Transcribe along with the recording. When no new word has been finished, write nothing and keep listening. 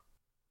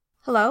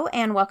Hello,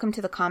 and welcome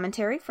to the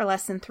commentary for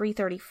Lesson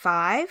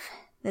 335.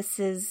 This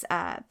is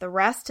the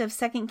rest of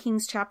 2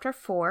 Kings chapter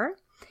 4,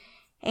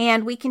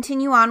 and we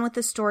continue on with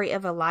the story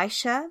of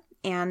Elisha,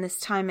 and this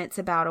time it's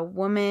about a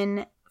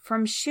woman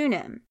from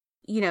Shunem.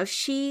 You know,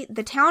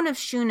 the town of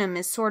Shunem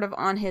is sort of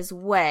on his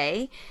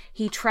way.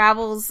 He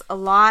travels a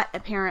lot,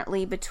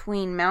 apparently,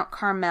 between Mount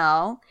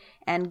Carmel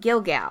and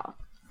Gilgal.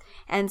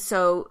 And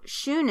so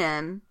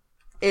Shunem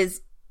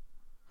is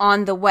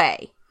on the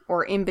way,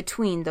 or in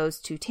between those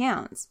two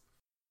towns.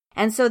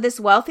 And so this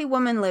wealthy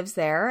woman lives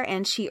there,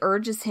 and she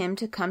urges him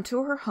to come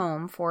to her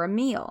home for a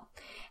meal.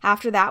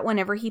 After that,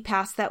 whenever he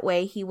passed that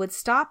way, he would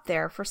stop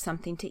there for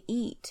something to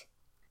eat.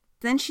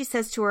 Then she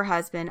says to her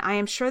husband, "I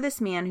am sure this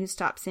man who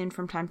stops in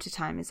from time to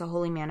time is a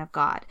holy man of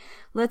God.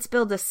 Let's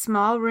build a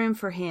small room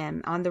for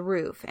him on the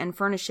roof and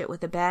furnish it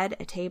with a bed,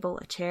 a table,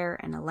 a chair,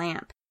 and a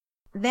lamp.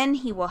 Then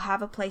he will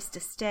have a place to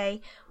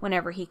stay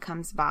whenever he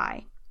comes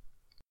by."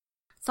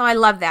 So I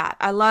love that.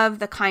 I love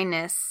the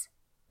kindness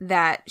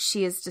that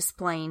she is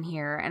displaying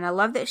here. And I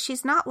love that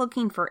she's not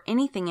looking for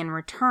anything in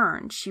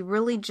return. She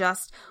really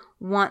just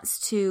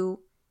wants to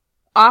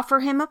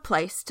offer him a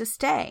place to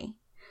stay.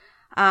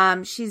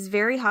 She's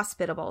very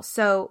hospitable.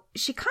 So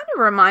she kind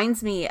of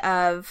reminds me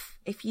of,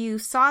 if you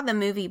saw the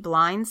movie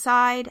Blind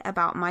Side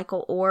about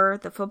Michael Orr,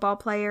 the football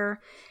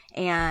player,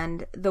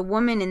 and the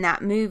woman in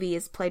that movie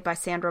is played by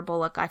Sandra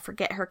Bullock. I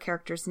forget her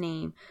character's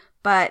name,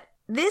 but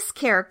this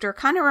character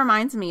kind of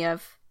reminds me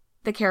of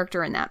the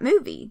character in that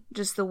movie,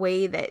 just the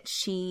way that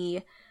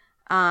she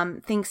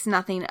thinks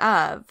nothing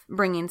of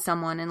bringing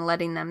someone and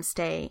letting them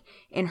stay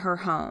in her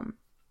home.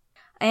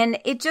 And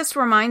it just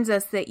reminds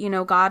us that, you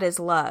know, God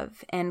is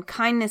love, and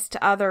kindness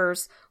to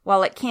others,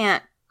 while it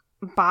can't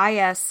buy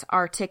us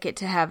our ticket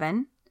to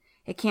heaven,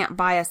 it can't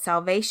buy us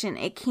salvation,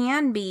 it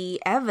can be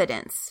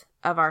evidence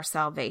of our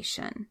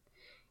salvation.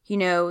 You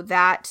know,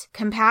 that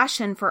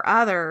compassion for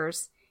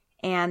others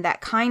and that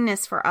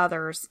kindness for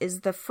others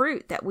is the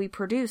fruit that we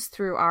produce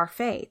through our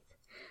faith.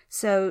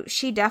 So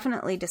she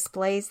definitely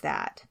displays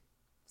that.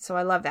 So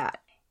I love that.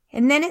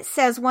 And then it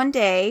says, one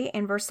day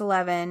in verse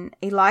 11,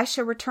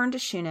 Elisha returned to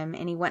Shunem,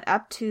 and he went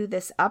up to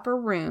this upper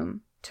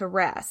room to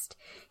rest.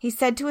 He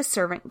said to his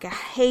servant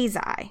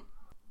Gehazi,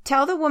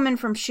 "Tell the woman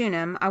from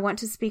Shunem I want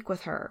to speak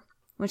with her."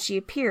 When she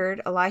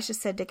appeared, Elisha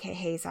said to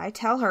Gehazi,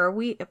 "Tell her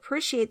we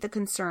appreciate the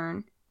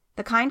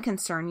kind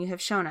concern you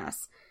have shown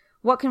us.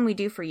 What can we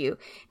do for you?"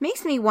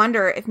 Makes me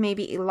wonder if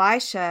maybe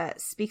Elisha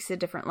speaks a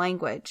different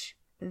language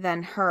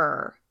than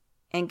her,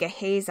 and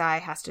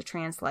Gehazi has to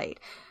translate.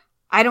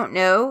 I don't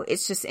know.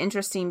 It's just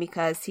interesting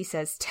because he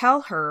says,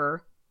 "Tell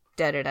her,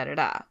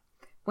 da-da-da-da-da,"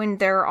 when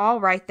they're all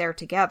right there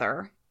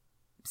together.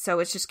 So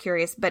it's just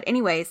curious. But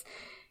anyways,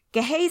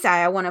 Gehazi,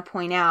 I want to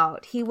point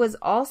out, he was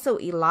also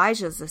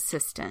Elijah's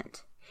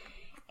assistant.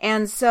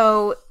 And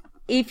so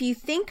if you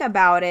think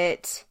about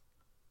it,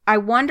 I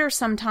wonder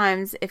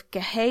sometimes if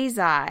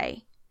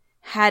Gehazi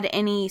had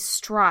any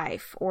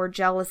strife or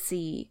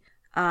jealousy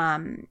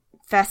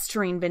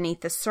festering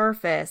beneath the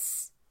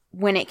surface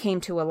when it came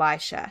to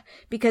Elisha.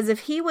 Because if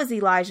he was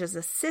Elijah's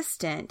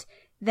assistant,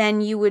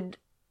 then you would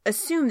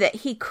assume that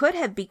he could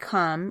have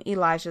become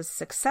Elijah's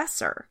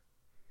successor.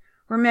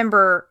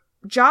 Remember,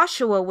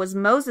 Joshua was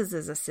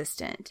Moses'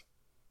 assistant,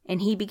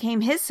 and he became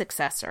his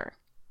successor.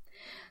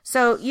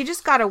 So you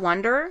just got to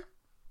wonder,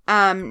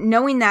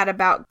 knowing that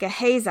about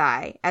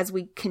Gehazi as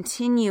we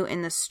continue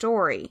in the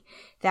story,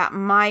 that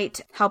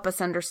might help us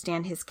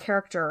understand his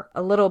character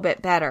a little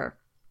bit better.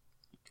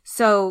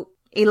 So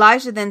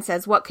Elijah then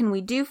says, "What can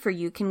we do for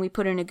you? Can we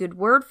put in a good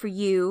word for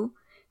you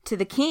to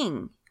the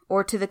king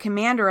or to the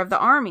commander of the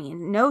army?"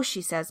 And "No,"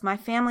 she says, "my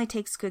family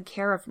takes good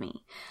care of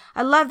me."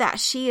 I love that.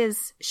 She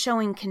is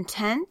showing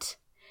content,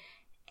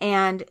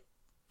 and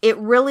it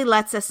really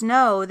lets us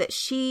know that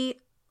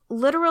she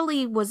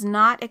literally was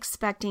not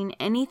expecting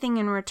anything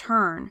in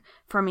return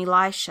from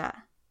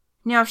Elisha.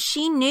 Now, if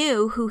she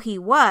knew who he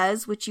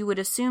was, which you would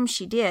assume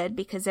she did,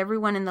 because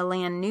everyone in the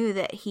land knew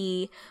that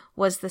he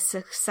was the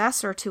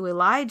successor to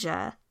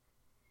Elijah,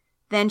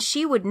 then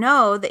she would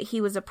know that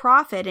he was a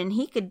prophet and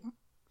he could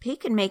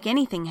make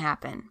anything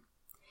happen.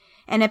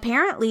 And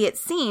apparently it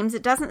seems,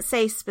 it doesn't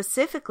say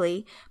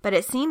specifically, but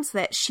it seems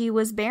that she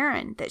was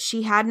barren, that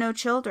she had no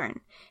children.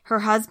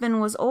 Her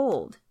husband was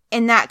old.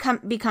 And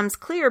that becomes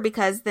clear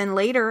because then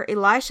later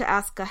Elisha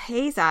asked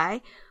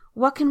Gehazi,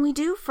 "What can we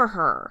do for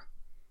her?"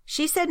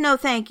 She said, "No,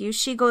 thank you."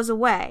 She goes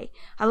away.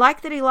 I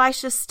like that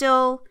Elisha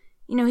still,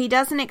 he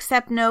doesn't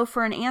accept no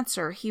for an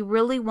answer. He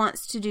really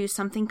wants to do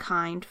something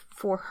kind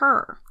for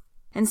her.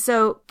 And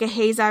so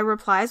Gehazi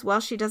replies, "Well,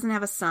 she doesn't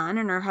have a son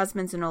and her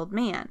husband's an old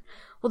man."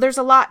 Well, there's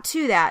a lot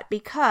to that,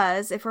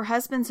 because if her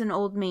husband's an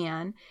old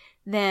man,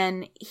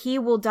 then he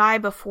will die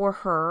before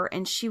her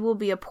and she will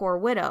be a poor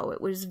widow.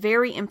 It was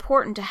very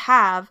important to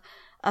have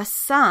a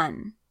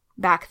son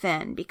back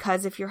then,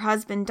 because if your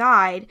husband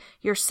died,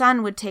 your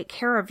son would take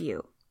care of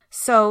you.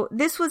 So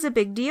this was a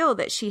big deal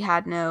that she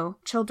had no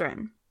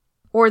children,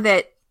 or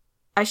that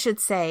I should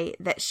say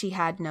that she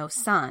had no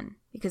son,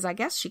 because I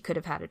guess she could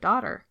have had a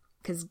daughter,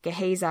 because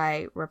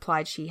Gehazi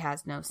replied she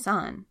has no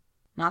son.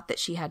 not that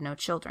she had no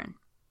children.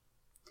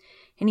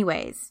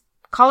 Anyways,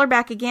 call her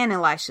back again,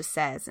 Elisha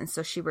says. And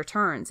so she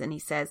returns, and he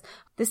says,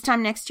 this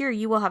time next year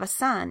you will have a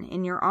son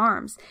in your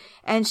arms.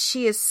 And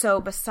she is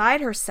so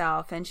beside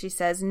herself, and she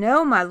says,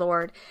 no, my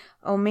Lord,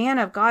 O man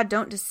of God,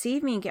 don't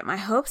deceive me and get my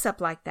hopes up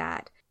like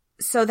that.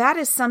 So that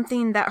is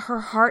something that her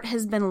heart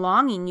has been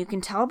longing. You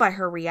can tell by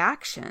her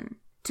reaction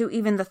to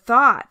even the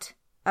thought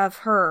of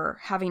her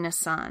having a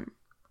son.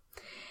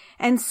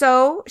 And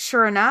so,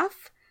 sure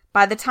enough,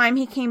 by the time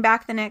he came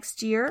back the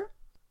next year,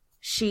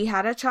 she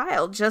had a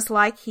child, just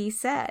like he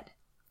said.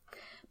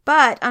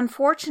 But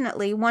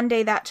unfortunately, one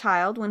day that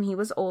child, when he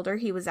was older,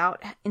 he was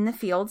out in the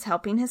fields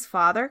helping his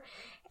father,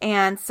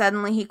 and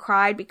suddenly he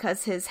cried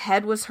because his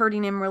head was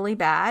hurting him really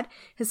bad.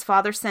 His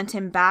father sent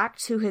him back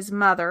to his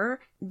mother,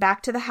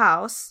 back to the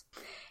house,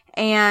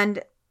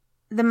 and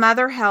the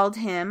mother held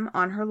him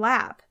on her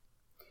lap.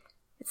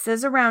 It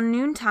says around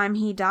noontime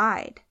he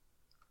died.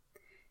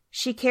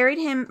 She carried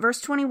him,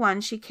 verse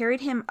 21, she carried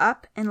him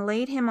up and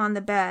laid him on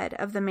the bed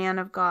of the man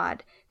of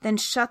God, then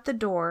shut the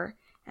door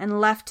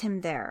and left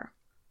him there.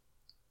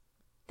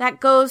 That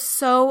goes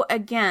so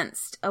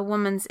against a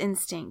woman's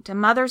instinct. A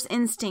mother's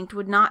instinct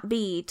would not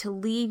be to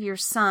leave your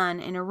son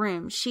in a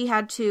room. She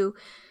had to,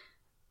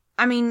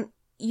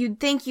 you'd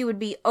think you would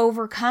be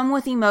overcome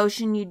with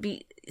emotion. You'd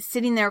be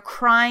sitting there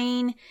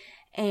crying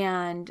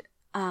and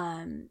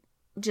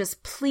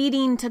just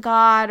pleading to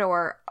God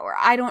or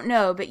I don't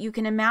know, but you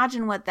can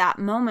imagine what that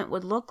moment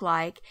would look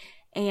like.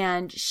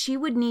 And she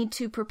would need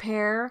to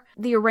prepare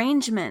the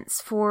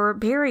arrangements for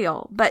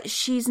burial, but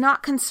she's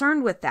not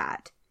concerned with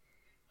that.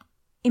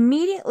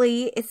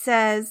 Immediately, it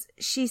says,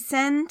 she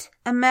sent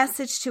a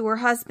message to her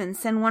husband,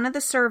 send one of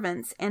the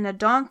servants and a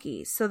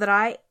donkey so that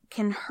I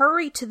can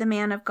hurry to the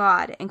man of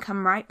God and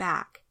come right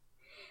back.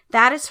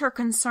 That is her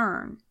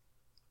concern.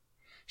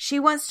 She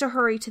wants to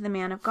hurry to the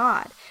man of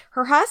God.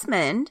 Her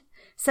husband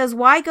says,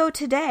 why go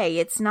today?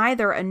 It's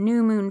neither a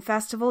new moon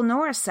festival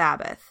nor a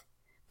Sabbath.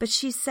 But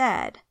she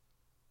said,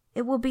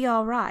 it will be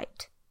all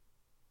right.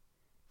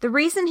 The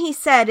reason he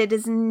said it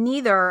is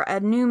neither a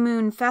new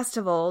moon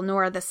festival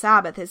nor the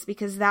Sabbath is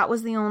because that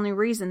was the only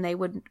reason they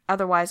would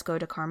otherwise go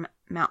to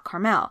Mount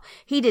Carmel.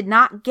 He did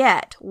not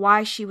get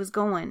why she was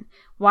going,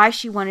 why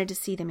she wanted to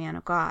see the man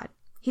of God.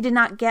 He did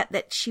not get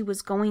that she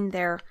was going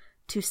there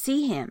to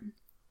see him.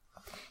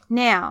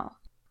 Now,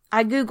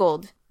 I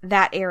Googled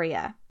that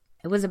area.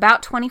 It was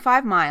about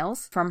 25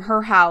 miles from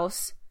her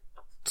house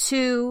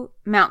to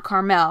Mount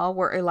Carmel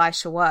where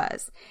Elisha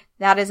was.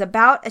 That is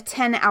about a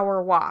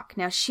 10-hour walk.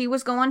 Now, she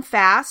was going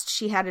fast.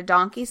 She had a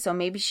donkey, so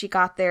maybe she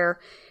got there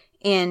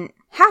in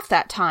half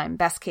that time,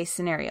 best case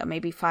scenario,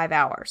 maybe 5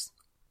 hours.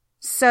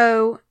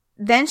 So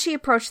then she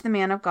approached the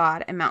man of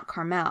God at Mount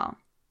Carmel.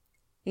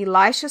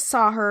 Elisha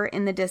saw her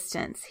in the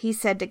distance. He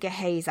said to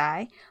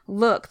Gehazi,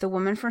 look, the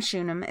woman from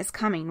Shunem is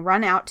coming.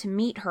 Run out to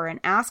meet her and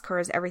ask her,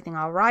 is everything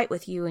all right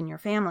with you and your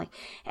family?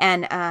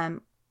 And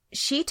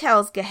she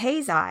tells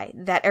Gehazi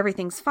that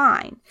everything's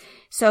fine.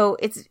 So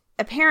it's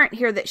apparent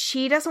here that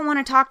she doesn't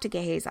want to talk to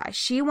Gehazi.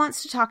 She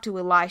wants to talk to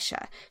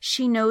Elisha.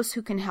 She knows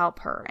who can help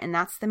her, and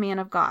that's the man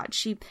of God.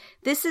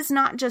 This is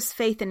not just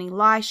faith in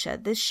Elisha.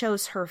 This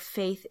shows her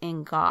faith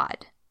in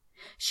God.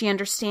 She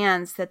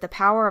understands that the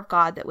power of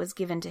God that was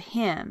given to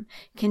him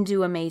can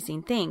do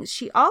amazing things.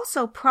 She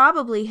also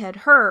probably had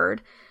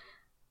heard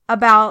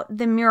about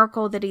the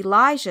miracle that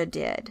Elijah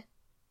did.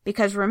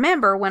 Because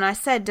remember, when I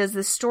said, does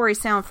this story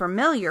sound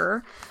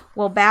familiar?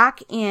 Well,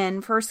 back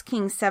in 1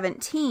 Kings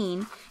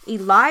 17,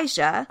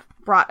 Elijah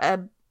brought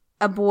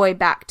a boy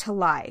back to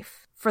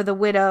life for the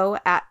widow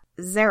at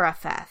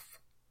Zarephath.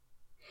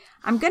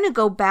 I'm going to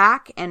go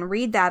back and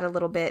read that a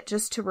little bit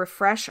just to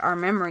refresh our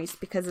memories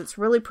because it's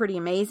really pretty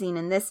amazing.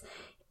 And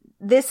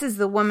this is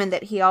the woman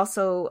that he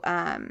also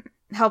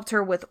helped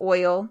her with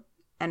oil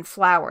and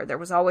flour. There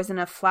was always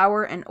enough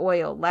flour and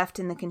oil left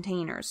in the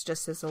containers,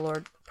 just as the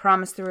Lord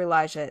promised through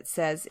Elijah, it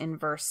says in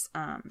verse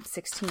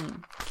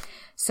 16.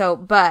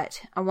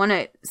 But I want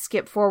to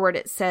skip forward.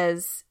 It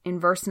says in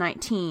verse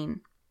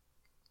 19,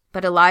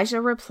 but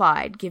Elijah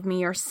replied, give me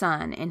your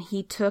son. And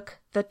he took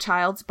the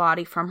child's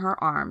body from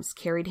her arms,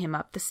 carried him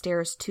up the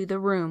stairs to the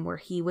room where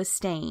he was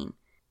staying,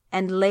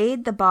 and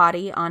laid the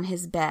body on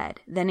his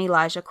bed. Then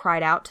Elijah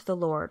cried out to the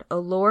Lord, O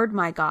Lord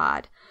my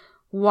God,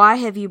 why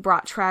have you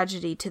brought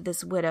tragedy to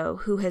this widow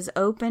who has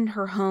opened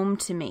her home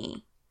to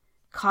me,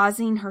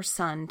 causing her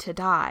son to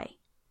die?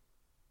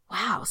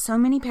 Wow, so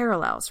many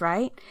parallels,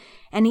 right?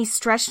 And he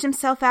stretched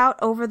himself out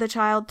over the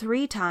child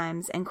 3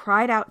 times and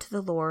cried out to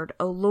the Lord,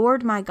 O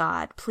Lord my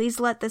God, please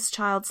let this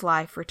child's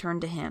life return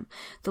to him.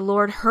 The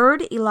Lord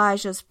heard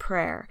Elijah's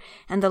prayer,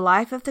 and the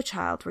life of the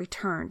child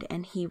returned,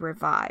 and he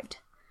revived.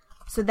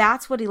 So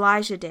that's what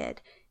Elijah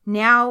did.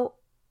 Now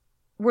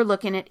we're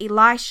looking at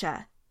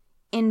Elisha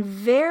in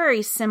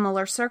very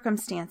similar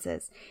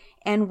circumstances.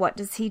 And what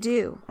does he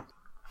do?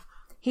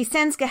 He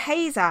sends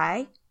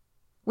Gehazi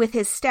with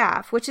his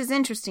staff, which is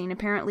interesting.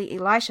 Apparently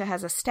Elisha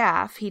has a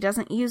staff. He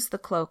doesn't use the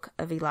cloak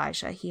of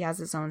Elijah. He has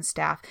his own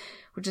staff,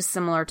 which is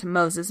similar to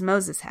Moses.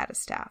 Moses had a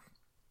staff.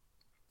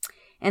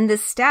 And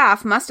this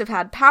staff must have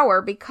had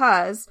power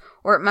because,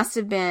 or it must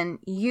have been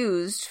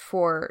used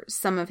for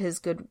some of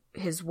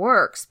his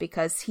works,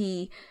 because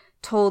he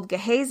told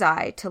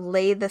Gehazi to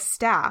lay the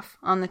staff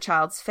on the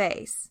child's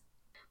face.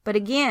 But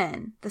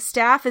again, the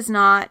staff is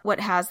not what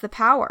has the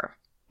power.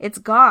 It's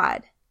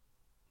God.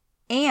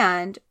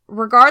 And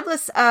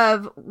regardless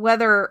of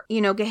whether,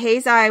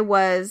 Gehazi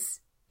was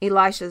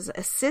Elisha's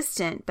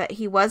assistant, but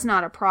he was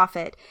not a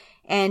prophet,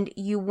 and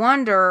you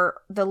wonder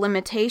the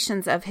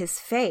limitations of his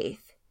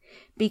faith,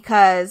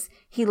 because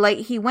he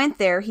went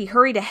there, he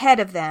hurried ahead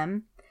of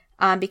them,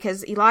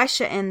 because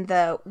Elisha and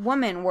the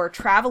woman were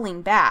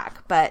traveling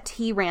back, but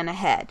he ran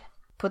ahead,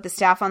 put the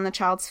staff on the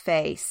child's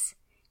face,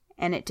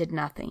 and it did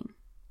nothing.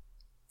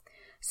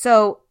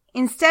 So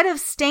instead of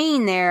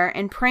staying there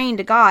and praying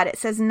to God, it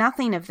says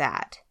nothing of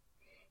that.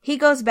 He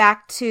goes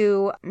back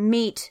to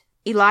meet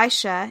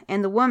Elisha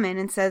and the woman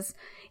and says,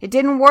 it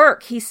didn't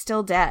work. He's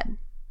still dead.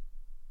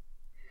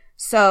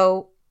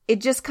 So it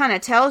just kind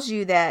of tells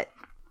you that,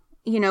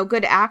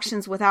 good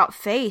actions without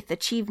faith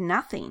achieve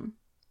nothing.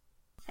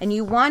 And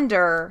you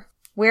wonder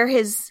where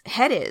his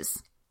head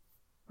is,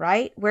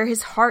 right? Where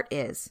his heart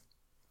is.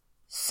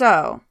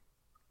 So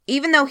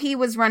even though he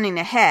was running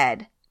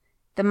ahead,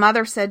 the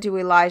mother said to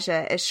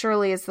Elijah, as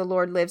surely as the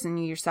Lord lives and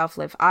you yourself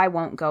live, I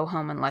won't go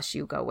home unless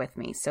you go with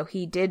me. So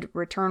he did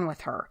return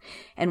with her.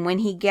 And when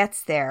he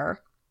gets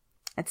there,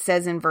 it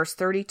says in verse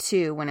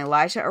 32, when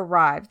Elijah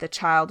arrived, the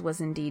child was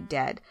indeed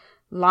dead,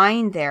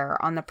 lying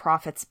there on the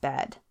prophet's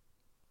bed.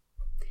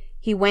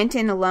 He went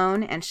in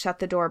alone and shut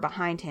the door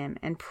behind him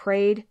and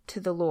prayed to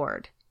the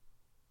Lord.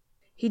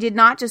 He did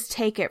not just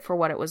take it for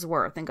what it was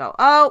worth and go,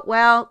 oh,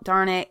 well,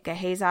 darn it,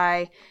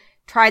 Gehazi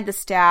tried the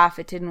staff,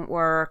 it didn't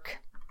work.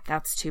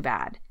 That's too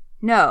bad.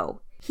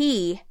 No,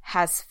 he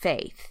has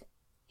faith.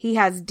 He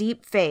has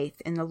deep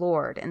faith in the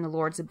Lord and the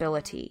Lord's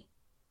ability.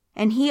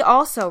 And he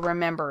also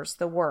remembers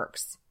the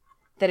works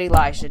that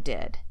Elijah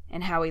did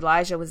and how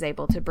Elijah was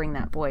able to bring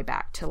that boy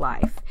back to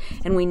life.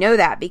 And we know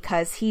that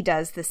because he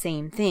does the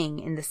same thing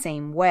in the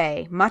same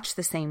way, much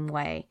the same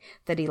way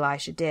that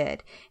Elisha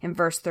did. In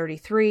verse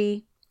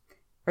 34,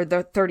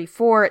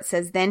 it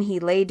says, then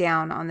he lay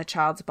down on the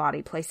child's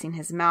body, placing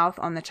his mouth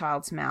on the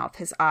child's mouth,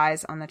 his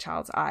eyes on the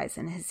child's eyes,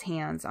 and his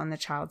hands on the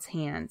child's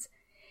hands.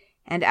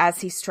 And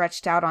as he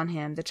stretched out on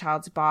him, the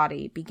child's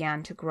body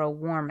began to grow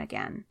warm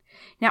again.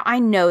 Now, I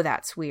know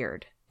that's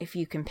weird, if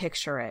you can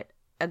picture it.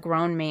 A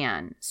grown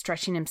man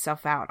stretching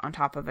himself out on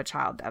top of a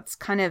child. That's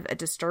kind of a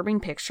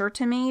disturbing picture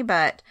to me,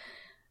 but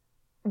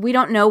we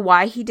don't know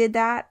why he did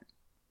that.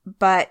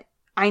 But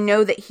I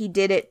know that he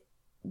did it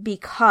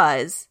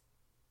because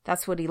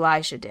that's what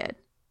Elisha did,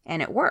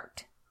 and it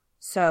worked.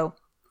 So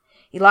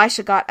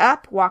Elisha got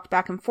up, walked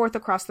back and forth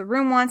across the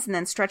room once, and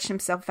then stretched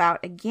himself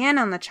out again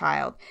on the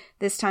child.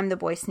 This time the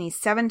boy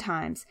sneezed 7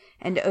 times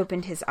and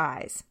opened his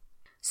eyes.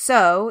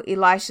 So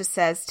Elisha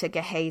says to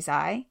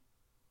Gehazi,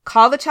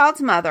 call the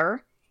child's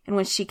mother. And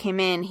when she came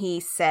in, he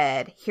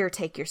said, here,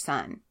 take your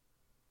son.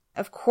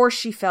 Of course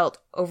she felt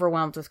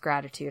overwhelmed with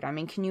gratitude. I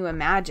mean, can you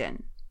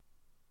imagine?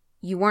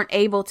 You weren't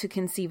able to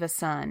conceive a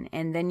son,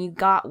 and then you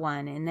got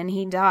one, and then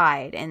he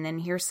died, and then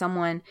here's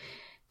someone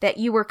that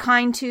you were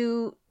kind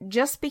to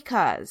just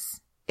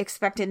because,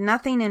 expected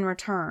nothing in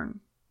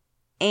return.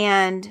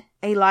 And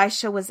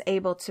Elisha was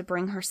able to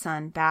bring her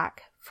son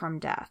back from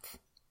death.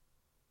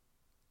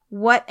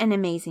 What an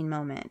amazing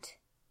moment.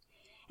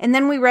 And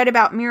then we read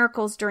about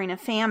miracles during a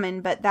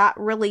famine, but that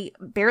really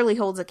barely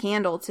holds a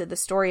candle to the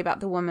story about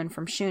the woman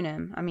from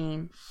Shunem. I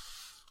mean,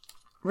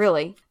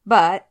 really.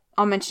 But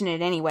I'll mention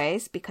it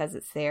anyways because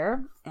it's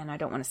there and I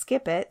don't want to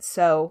skip it.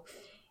 So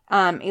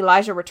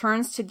Elijah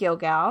returns to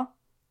Gilgal.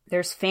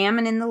 There's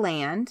famine in the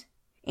land.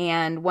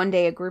 And one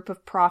day a group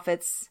of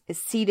prophets is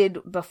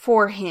seated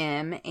before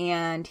him,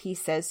 and he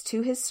says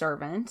to his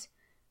servant,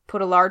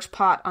 put a large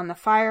pot on the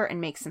fire and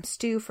make some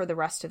stew for the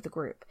rest of the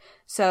group.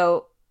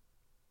 So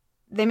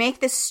they make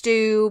this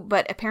stew,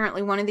 but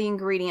apparently one of the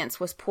ingredients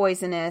was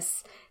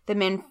poisonous.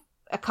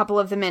 A couple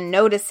of the men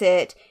notice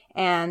it,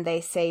 and they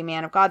say,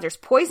 man of God, there's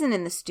poison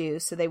in the stew,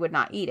 so they would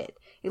not eat it.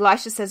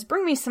 Elisha says,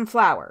 bring me some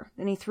flour.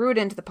 Then he threw it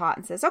into the pot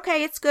and says,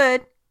 okay, it's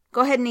good.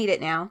 Go ahead and eat it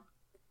now.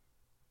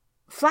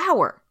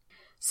 Flour.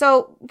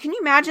 So can you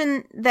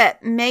imagine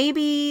that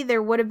maybe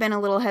there would have been a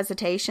little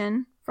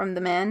hesitation from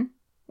the men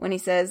when he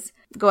says,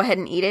 go ahead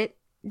and eat it?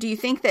 Do you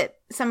think that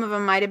some of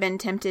them might have been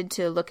tempted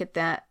to look at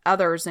the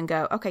others and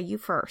go, okay, you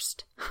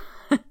first?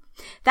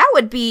 That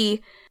would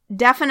be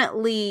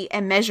definitely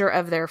a measure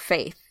of their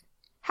faith.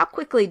 How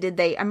quickly did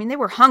they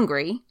were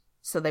hungry,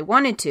 so they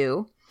wanted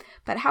to,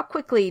 but how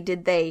quickly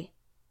did they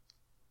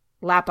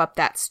lap up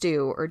that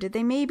stew? Or did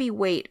they maybe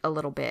wait a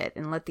little bit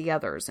and let the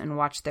others and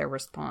watch their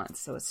response?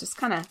 So it's just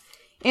kind of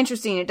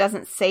interesting. It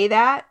doesn't say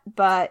that,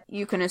 but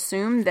you can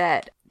assume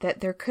that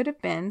there could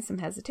have been some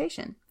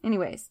hesitation.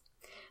 Anyways.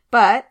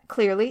 But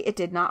clearly it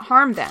did not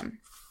harm them.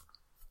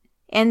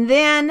 And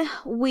then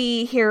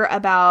we hear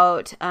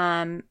about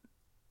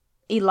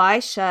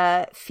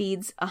Elisha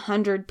feeds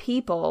 100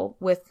 people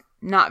with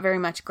not very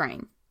much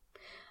grain.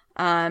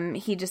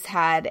 He just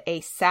had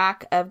a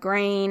sack of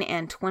grain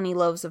and 20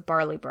 loaves of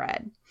barley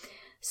bread.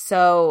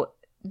 So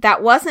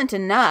that wasn't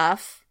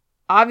enough,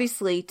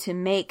 obviously, to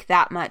make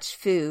that much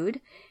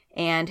food.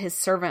 And his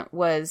servant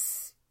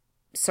was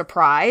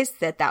surprised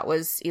that that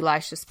was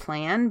Elisha's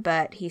plan,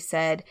 but he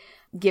said,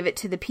 give it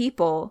to the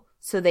people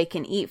so they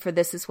can eat, for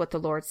this is what the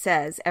Lord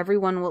says.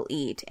 Everyone will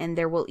eat, and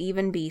there will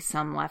even be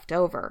some left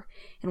over.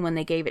 And when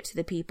they gave it to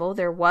the people,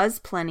 there was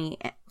plenty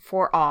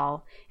for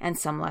all, and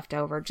some left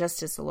over,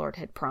 just as the Lord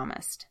had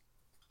promised.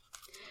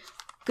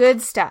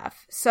 Good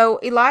stuff. So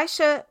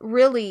Elisha,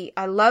 really,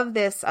 I love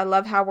this. I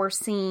love how we're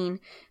seeing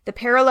the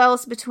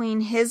parallels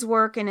between his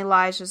work and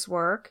Elijah's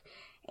work,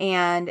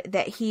 and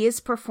that he is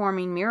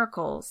performing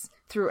miracles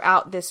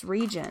throughout this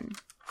region.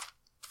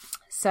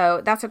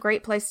 So that's a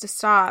great place to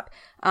stop.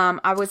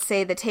 I would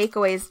say the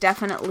takeaway is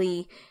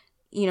definitely,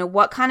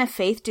 what kind of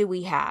faith do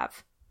we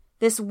have?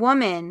 This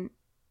woman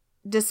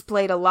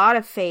displayed a lot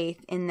of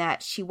faith in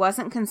that she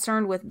wasn't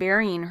concerned with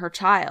burying her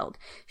child.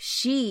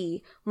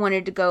 She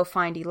wanted to go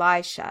find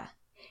Elisha.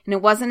 And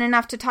it wasn't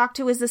enough to talk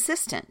to his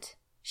assistant.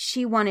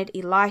 She wanted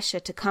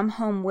Elisha to come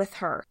home with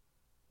her.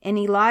 And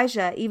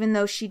Elijah, even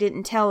though she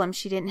didn't tell him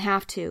she didn't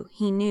have to,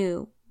 he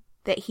knew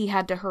that he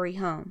had to hurry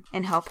home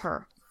and help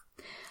her.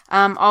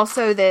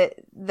 Also,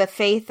 the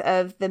faith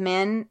of the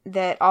men,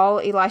 that all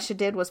Elisha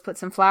did was put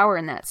some flour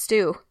in that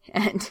stew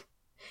and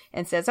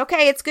says,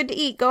 okay, it's good to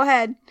eat. Go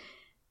ahead.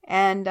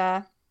 And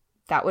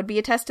that would be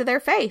a test of their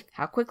faith.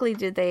 How quickly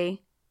did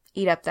they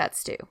eat up that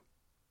stew?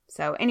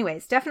 So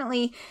anyways,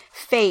 definitely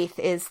faith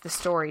is the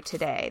story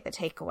today, the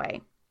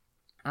takeaway.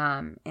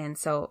 And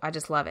so I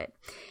just love it.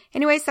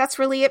 Anyways, that's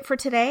really it for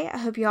today. I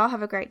hope you all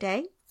have a great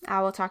day.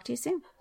 I will talk to you soon.